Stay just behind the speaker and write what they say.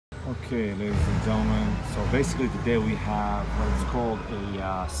Okay, ladies and gentlemen, so basically today we have what is called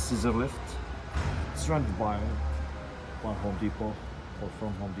a scissor lift. It's rented by Home Depot or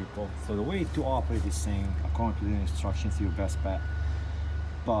from Home Depot. So the way to operate is same according to the instructions, your best bet.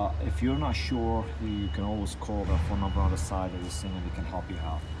 But if you're not sure, you can always call the phone number on the side of this thing and they can help you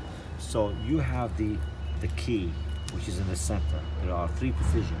out. So you have the key, which is in the center. There are three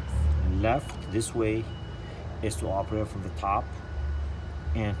positions. Left, this way, is to operate from the top,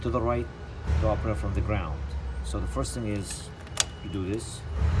 and to the right to operate from the ground. So the first thing is you do this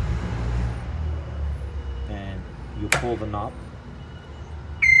and you pull the knob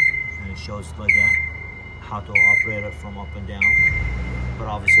and it shows like that how to operate it from up and down, but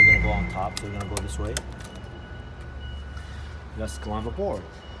obviously we're going to go on top, so we're going to go this way. Let's climb aboard.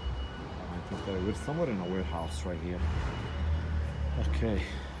 I think we're somewhere in a warehouse right here. Okay,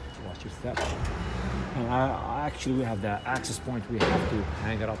 watch your step. And actually we have that access point, we have to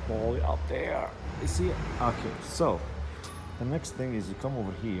hang it up all the way up there. You see it? Okay, so the next thing is you come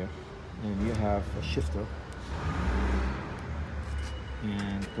over here and you have a shifter.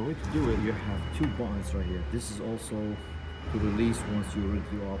 And the way to do it, you have two buttons right here. This is also to release once you're ready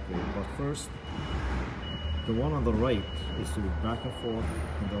to operate. But first, the one on the right is to back and forth,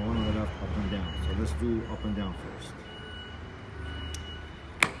 and the one on the left up and down. So let's do up and down first.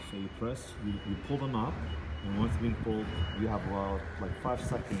 So you press, you pull the knob, and once it's been pulled, you have like 5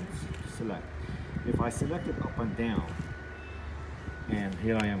 seconds to select. If I select it up and down, and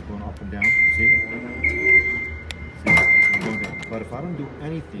here I am going up and down, see? I'm going down. But if I don't do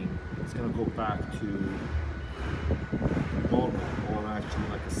anything, it's gonna go back to normal, or actually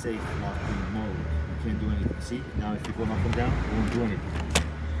like a safe locking mode. You can't do anything. See? Now if you go up and down, it won't do anything.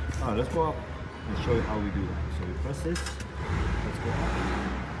 Alright, let's go up and show you how we do that. So we press this, let's go up.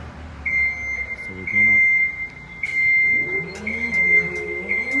 So we're going up.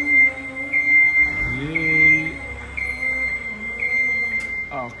 Yay.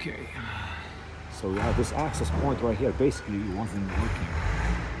 Okay. So we have this access point right here. Basically, it wasn't working.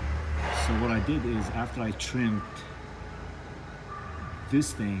 So what I did is, after I trimmed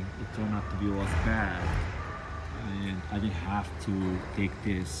this thing, it turned out to be was bad, and I didn't have to take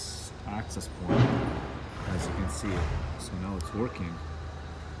this access point, as you can see it. So now it's working.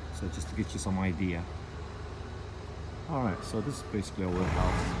 So just to get you some idea. All right, so this is basically a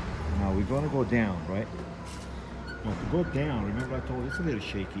warehouse. Now we're gonna go down, right? Now to go down, remember I told you it's a little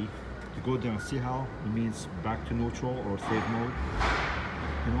shaky. To go down, see how it means back to neutral or safe mode?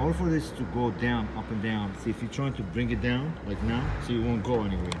 In order for this to go down, up and down, see if you're trying to bring it down, like now, so you won't go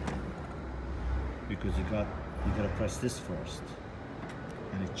anywhere. Because you gotta press this first.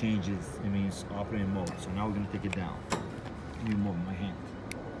 And it changes, it means operating mode. So now we're gonna take it down. Let me move my hand.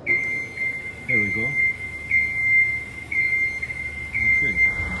 There we go. Okay.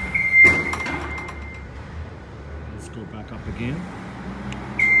 Let's go back up again.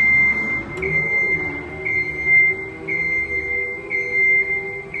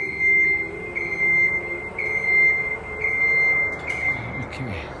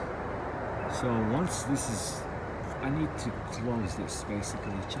 Okay. So once this is, I need to close this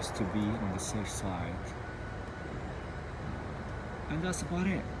basically just to be on the safe side. And that's about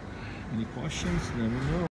it. Any questions? Let me know.